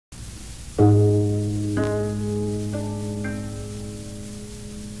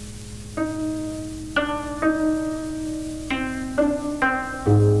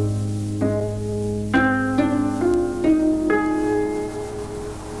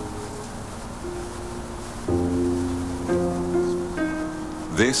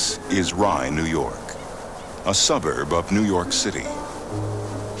This is Rye, New York, a suburb of New York City.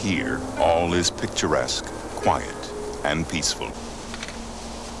 Here, all is picturesque, quiet, and peaceful.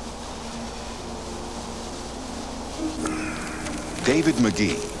 David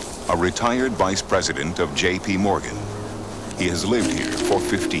Magee, a retired vice president of J.P. Morgan. He has lived here for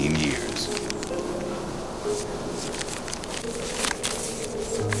 15 years.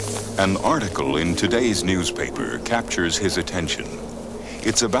 An article in today's newspaper captures his attention.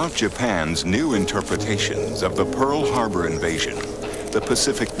 It's about Japan's new interpretations of the Pearl Harbor invasion, the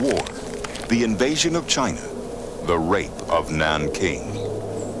Pacific War, the invasion of China, the rape of Nanking.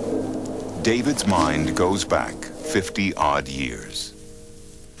 David's mind goes back 50-odd years.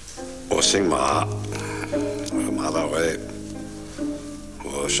 我姓马，马大为。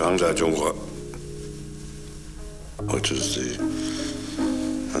我生在中国 which is the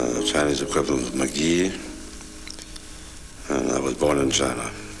Chinese equivalent of Magee, and I was born in China,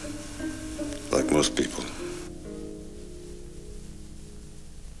 like most people.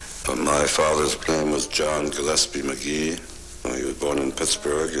 But my father's name was John Magee. He was born in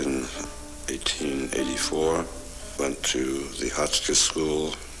Pittsburgh in 1884, went to the Hotchkiss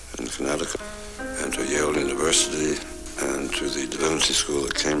School in Connecticut, and to Yale University, and to the Divinity School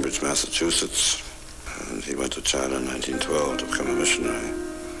at Cambridge, Massachusetts. And he went to China in 1912 to become a missionary.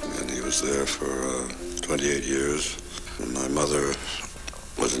 And he was there for 28 years. And my mother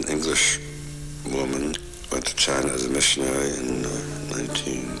was an English woman, went to China as a missionary in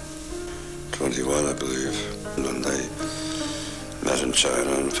 1921, I believe. And then they met in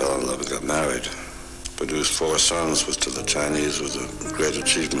China and fell in love and got married. Produced 4 sons, which to the Chinese was a great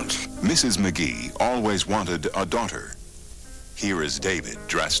achievement. Mrs. Magee always wanted a daughter. Here is David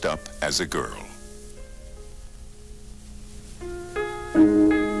dressed up as a girl.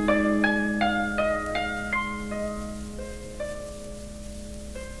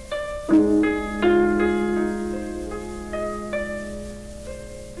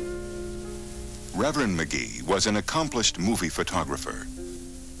 Reverend Magee was an accomplished movie photographer.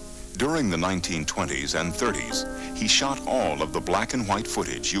 During the 1920s and 30s, he shot all of the black and white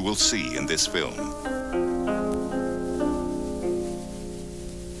footage you will see in this film.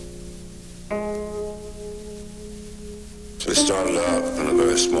 We started out on a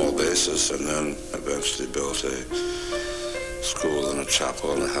very small basis and then eventually built a school and a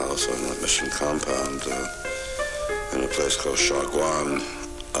chapel and a house on a mission compound in a place called Shaguan,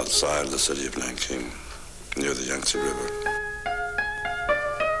 outside the city of Nanking, near the Yangtze River.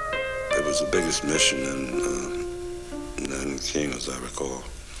 It was the biggest mission in Nanking, as I recall.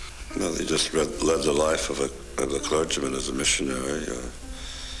 Well, they just led the life of a clergyman as a missionary,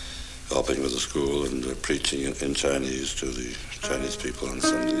 helping with the school and preaching in Chinese to the Chinese people on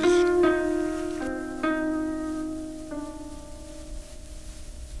Sundays.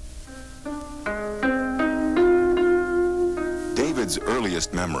 David's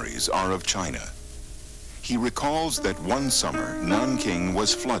earliest memories are of China. He recalls that one summer, Nanking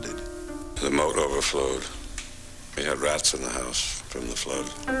was flooded. The moat overflowed. We had rats in the house from the flood.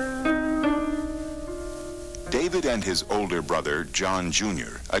 David and his older brother, John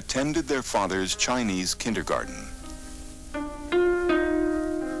Jr., attended their father's Chinese kindergarten.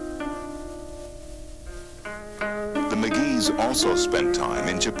 The Magees also spent time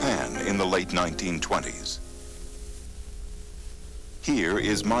in Japan in the late 1920s. Here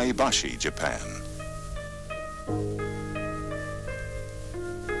is Maebashi, Japan.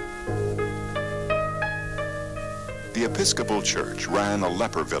 The Episcopal Church ran a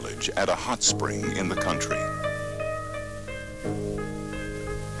leper village at a hot spring in the country.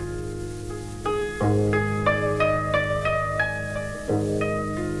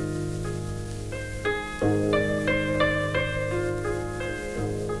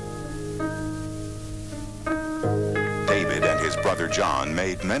 David and his brother John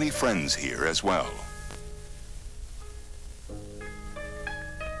made many friends here as well.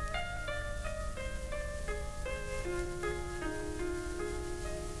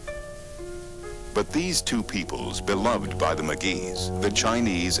 But these two peoples, beloved by the Magees, the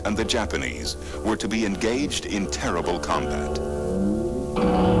Chinese and the Japanese, were to be engaged in terrible combat.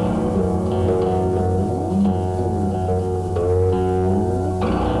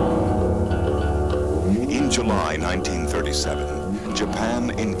 In July 1937,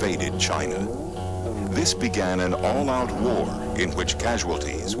 Japan invaded China. This began an all-out war in which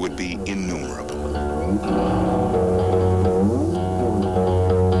casualties would be innumerable.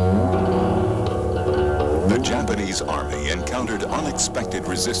 The Japanese army encountered unexpected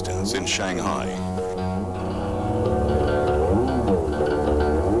resistance in Shanghai.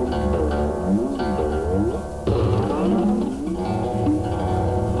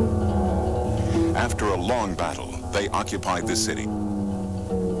 battle, they occupied the city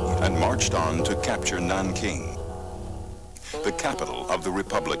and marched on to capture Nanking, the capital of the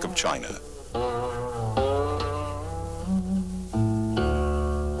Republic of China.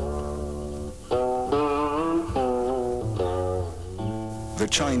 The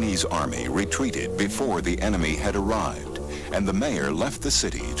Chinese army retreated before the enemy had arrived, and the mayor left the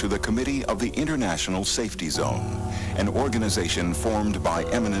city to the Committee of the International Safety Zone, an organization formed by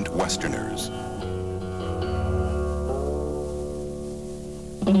eminent Westerners.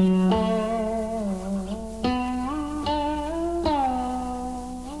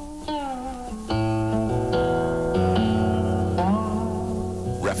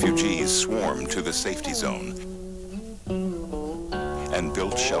 Refugees swarmed to the safety zone and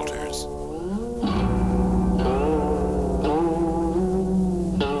built shelters.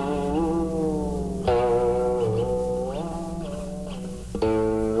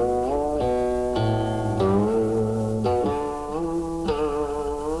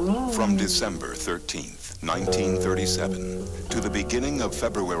 From December 13th, 1937, to the beginning of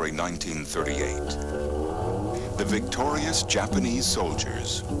February 1938, the victorious Japanese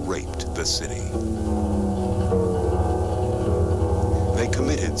soldiers raped the city. They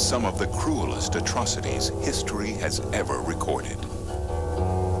committed some of the cruelest atrocities history has ever recorded.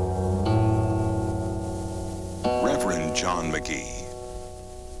 Reverend John Magee,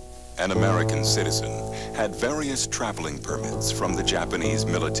 an American citizen, had various traveling permits from the Japanese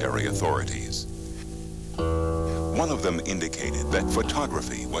military authorities. One of them indicated that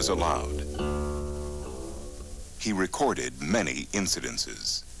photography was allowed. He recorded many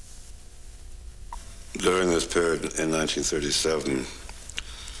incidences. During this period in 1937,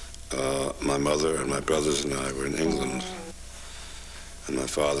 my mother and my brothers and I were in England, and my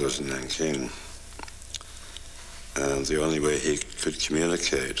father was in Nanking. And the only way he could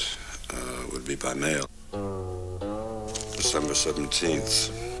communicate would be by mail. December 17th.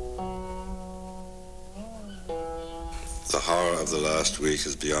 The horror of the last week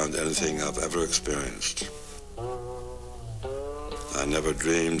is beyond anything I've ever experienced. I never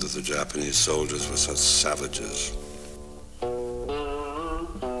dreamed that the Japanese soldiers were such savages.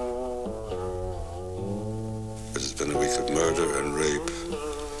 It has been a week of murder and rape,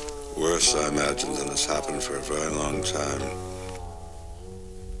 worse, I imagine, than has happened for a very long time.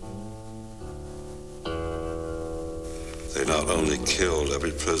 They not only killed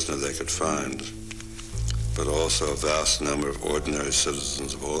every prisoner they could find, but also a vast number of ordinary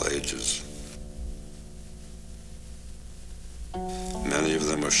citizens of all ages. Many of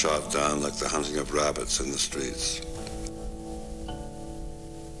them were shot down like the hunting of rabbits in the streets.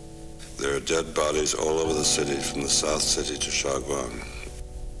 There are dead bodies all over the city, from the South City to Shaoguan.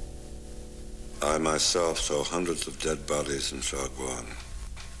 I myself saw hundreds of dead bodies in Shaoguan.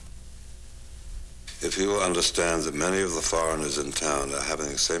 If you will understand that many of the foreigners in town are having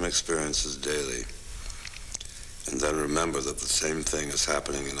the same experiences daily, and then remember that the same thing is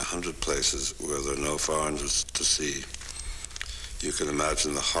happening in 100 places where there are no foreigners to see, you can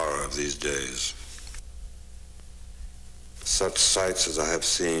imagine the horror of these days. Such sights as I have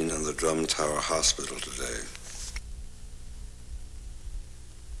seen in the Drum Tower Hospital today.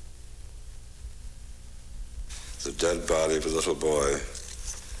 The dead body of a little boy,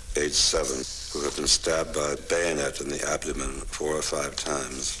 age 7, who had been stabbed by a bayonet in the abdomen 4 or 5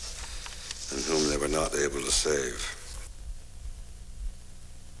 times, and whom they were not able to save.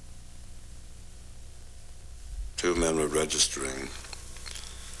 2 men were registering,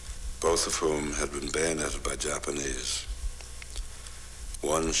 both of whom had been bayoneted by Japanese.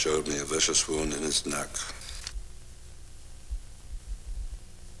 One showed me a vicious wound in his neck.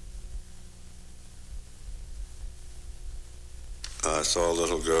 I saw a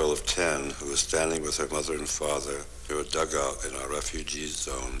little girl of 10 who was standing with her mother and father near a dugout in our refugee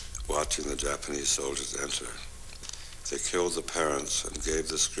zone, watching the Japanese soldiers enter. They killed the parents and gave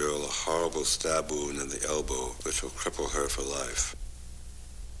this girl a horrible stab wound in the elbow, which will cripple her for life.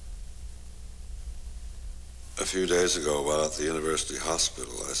 A few days ago, while at the university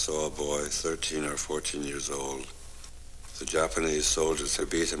hospital, I saw a boy 13 or 14 years old. The Japanese soldiers had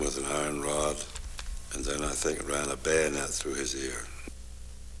beat him with an iron rod, and then I think ran a bayonet through his ear.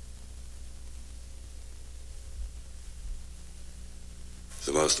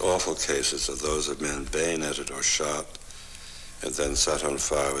 The most awful cases are those of men bayoneted or shot and then set on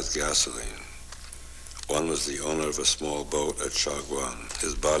fire with gasoline. One was the owner of a small boat at Shaoguan.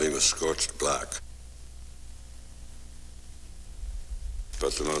 His body was scorched black.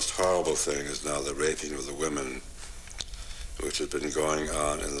 But the most horrible thing is now the raping of the women, which has been going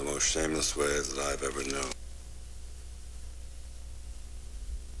on in the most shameless way that I've ever known.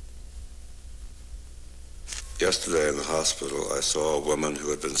 Yesterday in the hospital, I saw a woman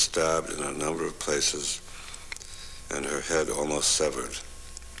who had been stabbed in a number of places and her head almost severed.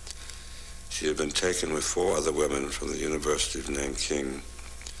 She had been taken with 4 other women from the University of Nanking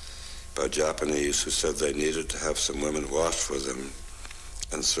by Japanese who said they needed to have some women wash for them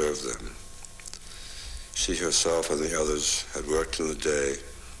and serve them. She herself and the others had worked in the day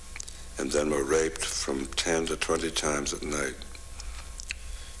and then were raped from 10 to 20 times at night.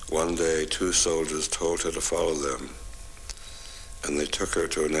 One day, 2 soldiers told her to follow them, and they took her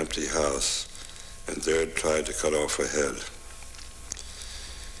to an empty house and there tried to cut off her head.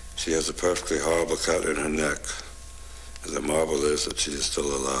 She has a perfectly horrible cut in her neck, and the marvel is that she is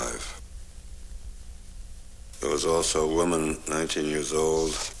still alive. There was also a woman, 19 years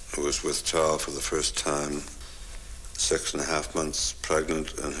old, who was with child for the first time, 6.5 months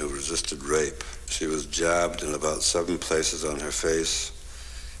pregnant, and who resisted rape. She was jabbed in about 7 places on her face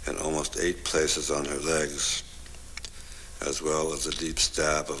and almost 8 places on her legs, as well as a deep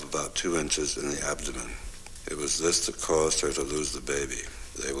stab of about 2 inches in the abdomen. It was this that caused her to lose the baby.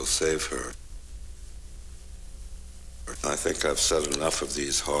 They will save her. I think I've said enough of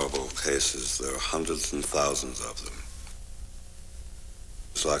these horrible cases. There are hundreds and thousands of them.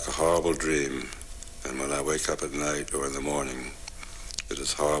 It's like a horrible dream, and when I wake up at night or in the morning, it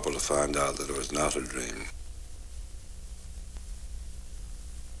is horrible to find out that it was not a dream.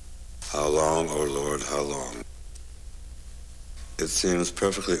 How long, O Lord, how long? It seems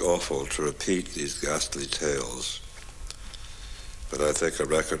perfectly awful to repeat these ghastly tales, but I think a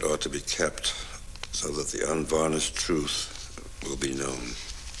record ought to be kept so that the unvarnished truth will be known.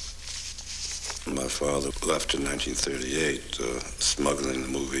 My father left in 1938, smuggling the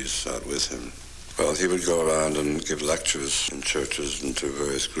movies out with him. Well, he would go around and give lectures in churches and to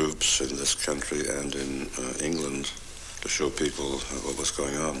various groups in this country and in England to show people what was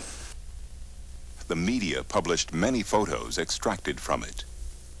going on. The media published many photos extracted from it.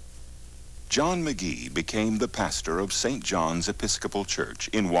 John Magee became the pastor of St. John's Episcopal Church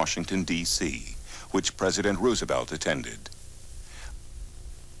in Washington, D.C., which President Roosevelt attended.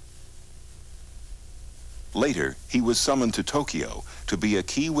 Later, he was summoned to Tokyo to be a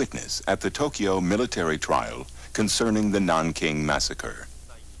key witness at the Tokyo military trial concerning the Nanking Massacre.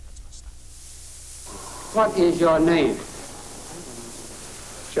 What is your name?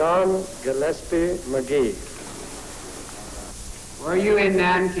 John Gillespie Magee. Were you in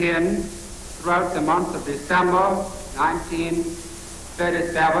Nanking throughout the month of December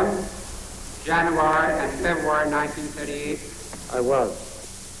 1937, January and February 1938? I was.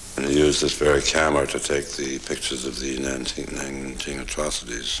 And he used this very camera to take the pictures of the Nanking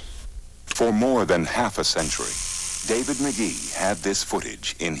atrocities. For more than half a century, David Magee had this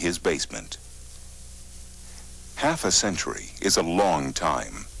footage in his basement. Half a century is a long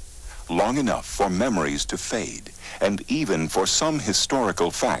time, long enough for memories to fade, and even for some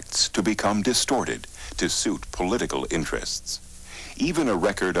historical facts to become distorted to suit political interests. Even a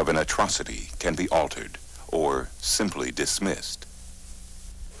record of an atrocity can be altered or simply dismissed.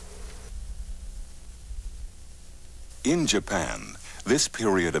 In Japan, this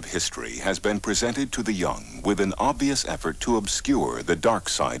period of history has been presented to the young with an obvious effort to obscure the dark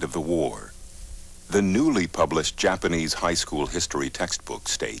side of the war. The newly published Japanese high school history textbook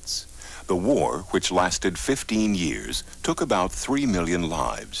states, the war, which lasted 15 years, took about 3 million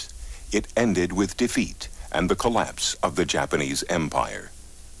lives. It ended with defeat and the collapse of the Japanese Empire.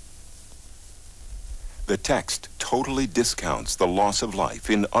 The text totally discounts the loss of life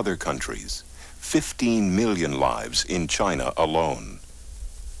in other countries. 15 million lives in China alone.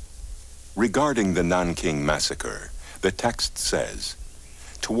 Regarding the Nanking Massacre, the text says,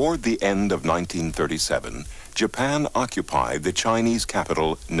 toward the end of 1937, Japan occupied the Chinese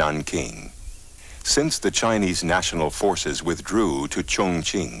capital, Nanking. Since the Chinese national forces withdrew to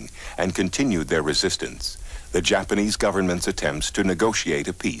Chongqing and continued their resistance, the Japanese government's attempts to negotiate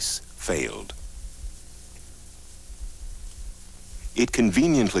a peace failed. It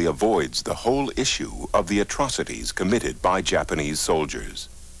conveniently avoids the whole issue of the atrocities committed by Japanese soldiers.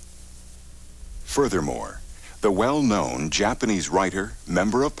 Furthermore, the well-known Japanese writer,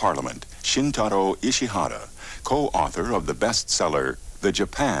 Member of Parliament, Shintaro Ishihara, co-author of the bestseller, The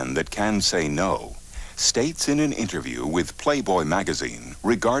Japan That Can Say No, states in an interview with Playboy magazine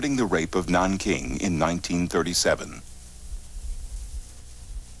regarding the rape of Nanking in 1937.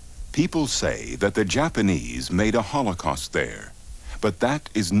 People say that the Japanese made a Holocaust there, but that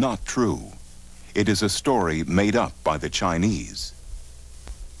is not true. It is a story made up by the Chinese.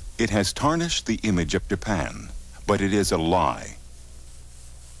 It has tarnished the image of Japan, but it is a lie.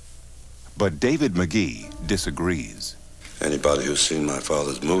 But David Magee disagrees. Anybody who's seen my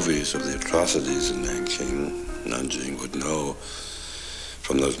father's movies of the atrocities in Nanking Nanjing would know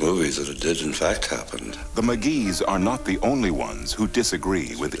from those movies that it did in fact happen. The Magees are not the only ones who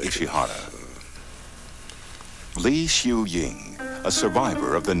disagree with Ishihara. Li Xiu-ying, a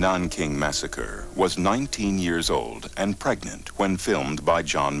survivor of the Nanking Massacre, was 19 years old and pregnant when filmed by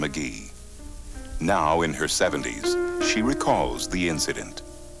John Magee. Now in her 70s, she recalls the incident.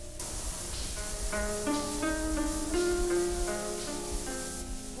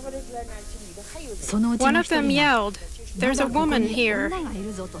 One of them yelled, "There's a woman here."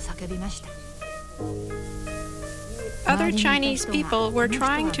 Other Chinese people were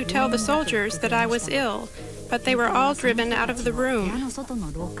trying to tell the soldiers that I was ill, but they were all driven out of the room.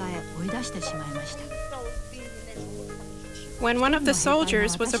 When one of the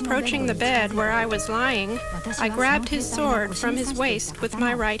soldiers was approaching the bed where I was lying, I grabbed his sword from his waist with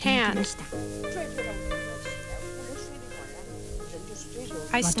my right hand.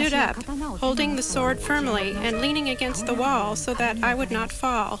 I stood up, holding the sword firmly and leaning against the wall so that I would not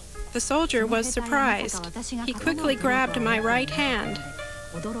fall. The soldier was surprised. He quickly grabbed my right hand.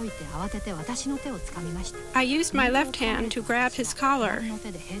 I used my left hand to grab his collar.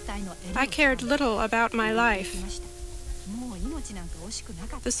 I cared little about my life.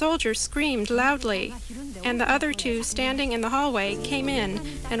 The soldier screamed loudly, and the other two standing in the hallway came in,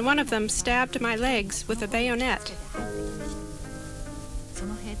 and one of them stabbed my legs with a bayonet.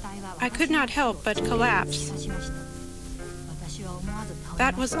 I could not help but collapse.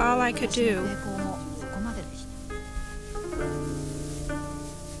 That was all I could do.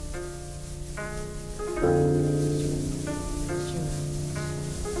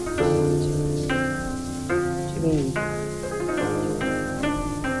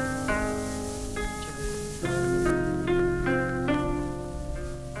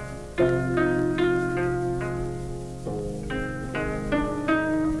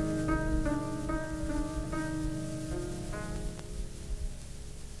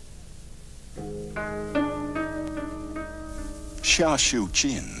 Xia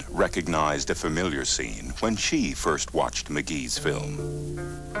Shu-jin recognized a familiar scene when she first watched Magee's film.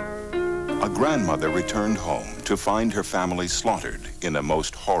 A grandmother returned home to find her family slaughtered in a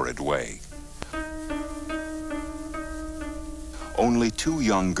most horrid way. Only 2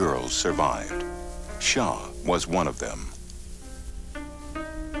 young girls survived. Xia was one of them.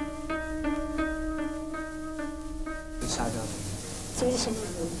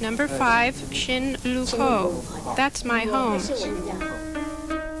 Number 5, Shin Luko. That's my home.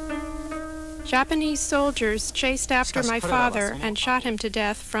 Japanese soldiers chased after my father and shot him to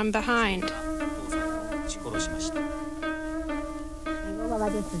death from behind.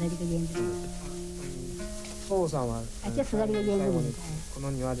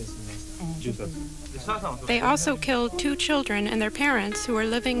 They also killed 2 children and their parents who were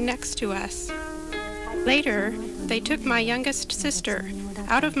living next to us. Later, they took my youngest sister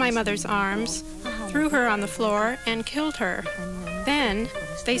out of my mother's arms, threw her on the floor, and killed her. Then,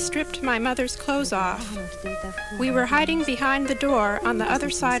 they stripped my mother's clothes off. We were hiding behind the door on the other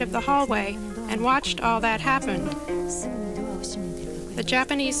side of the hallway and watched all that happen. The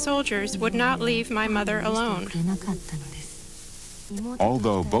Japanese soldiers would not leave my mother alone.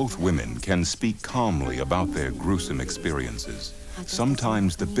 Although both women can speak calmly about their gruesome experiences,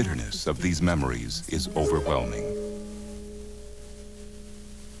 sometimes the bitterness of these memories is overwhelming.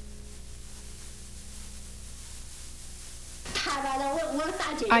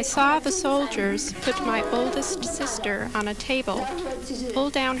 I saw the soldiers put my oldest sister on a table, pull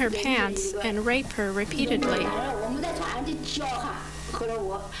down her pants, and rape her repeatedly.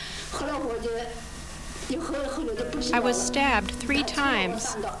 I was stabbed 3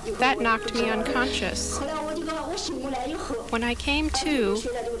 times. That knocked me unconscious. When I came to,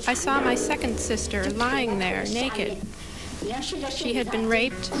 I saw my second sister lying there naked. She had been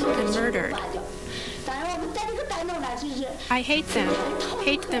raped and murdered. I hate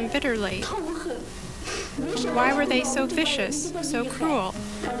them bitterly. Why were they so vicious, so cruel?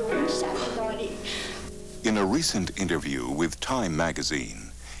 In a recent interview with Time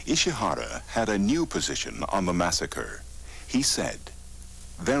magazine, Ishihara had a new position on the massacre. He said,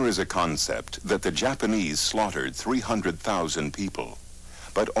 "There is a concept that the Japanese slaughtered 300,000 people,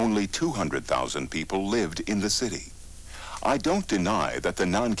 but only 200,000 people lived in the city. I don't deny that the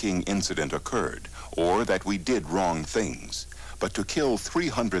Nanking incident occurred or that we did wrong things, but to kill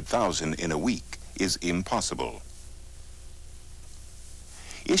 300,000 in a week is impossible."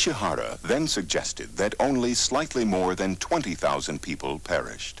 Ishihara then suggested that only slightly more than 20,000 people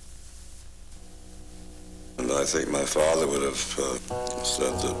perished. And I think my father would have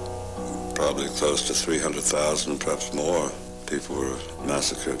said that probably close to 300,000, perhaps more, people were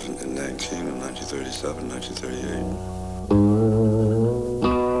massacred in Nanking in 1937,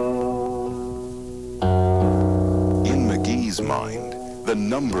 1938. In Magee's mind, the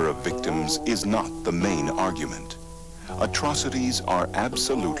number of victims is not the main argument. Atrocities are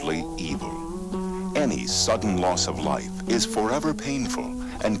absolutely evil. Any sudden loss of life is forever painful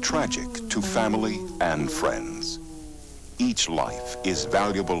and tragic to family and friends. Each life is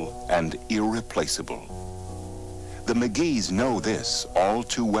valuable and irreplaceable. The Magees know this all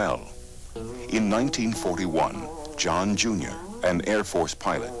too well. In 1941, John Jr., an Air Force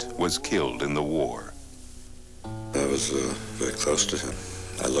pilot, was killed in the war. I was very close to him.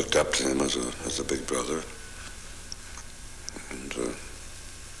 I looked up to him as a big brother. And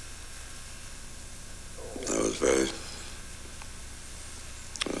I was very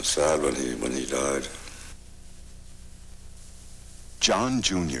sad when he died. John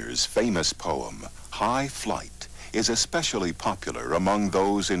Jr.'s famous poem, High Flight, is especially popular among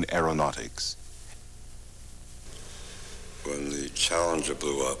those in aeronautics. When the Challenger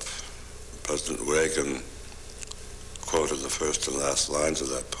blew up, President Reagan quoted the first and last lines of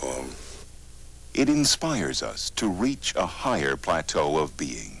that poem. It inspires us to reach a higher plateau of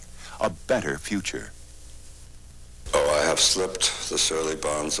being, a better future. Oh, I have slipped the surly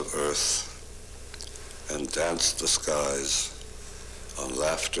bonds of earth and danced the skies on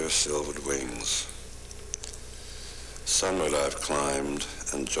laughter-silvered wings. Sunward I've climbed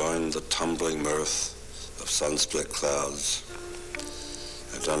and joined the tumbling mirth of sun-split clouds.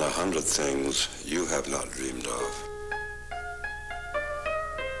 I've done 100 things you have not dreamed of.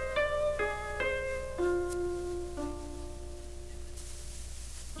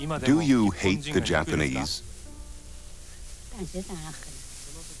 Do you hate the Japanese?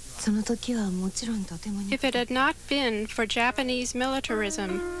 If it had not been for Japanese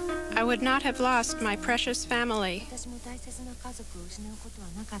militarism, I would not have lost my precious family.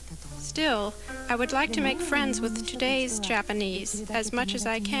 Still, I would like to make friends with today's Japanese as much as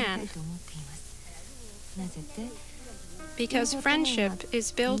I can, because friendship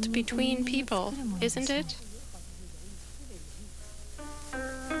is built between people, isn't it?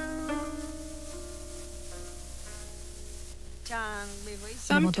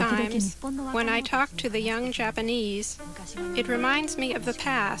 Sometimes, when I talk to the young Japanese, it reminds me of the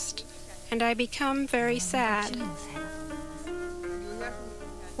past, and I become very sad.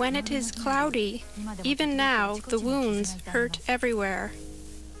 When it is cloudy, even now, the wounds hurt everywhere.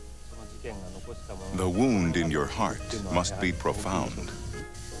 The wound in your heart must be profound.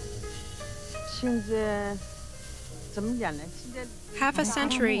 Half a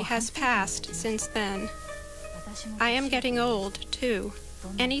century has passed since then. I am getting old, too.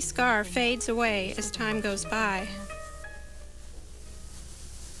 Any scar fades away as time goes by.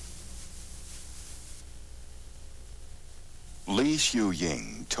 Li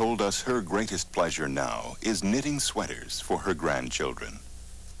Xiu-ying told us her greatest pleasure now is knitting sweaters for her grandchildren.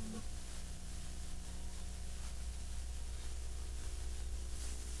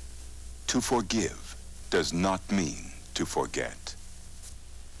 To forgive does not mean to forget.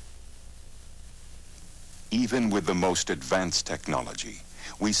 Even with the most advanced technology,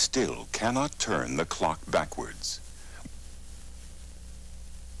 we still cannot turn the clock backwards.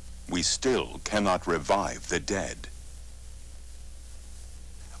 We still cannot revive the dead.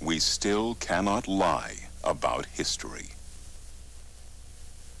 We still cannot lie about history.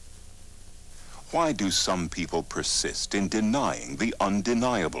 Why do some people persist in denying the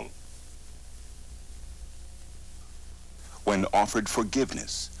undeniable? When offered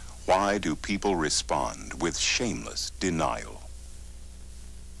forgiveness, why do people respond with shameless denial?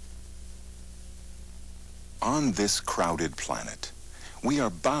 On this crowded planet, we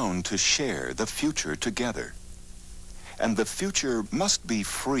are bound to share the future together. And the future must be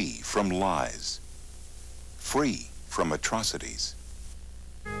free from lies, free from atrocities.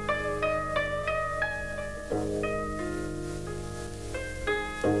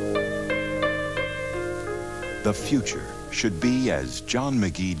 The future should be as John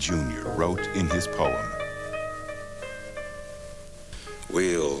Magee Jr. wrote in his poem.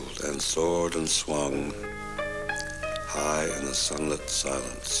 Wheeled and soared and swung high in the sunlit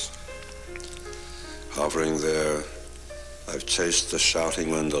silence. Hovering there, I've chased the shouting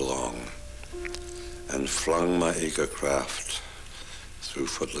wind along and flung my eager craft through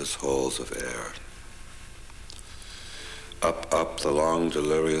footless holes of air. Up, up the long,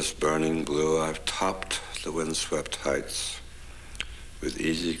 delirious, burning blue, I've topped the windswept heights with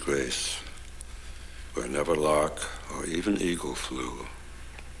easy grace, where never lark or even eagle flew.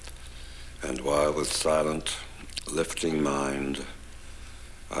 And while with silent, lifting mind,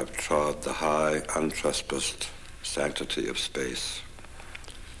 I've trod the high, untrespassed sanctity of space,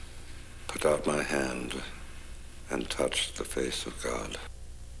 put out my hand and touched the face of God.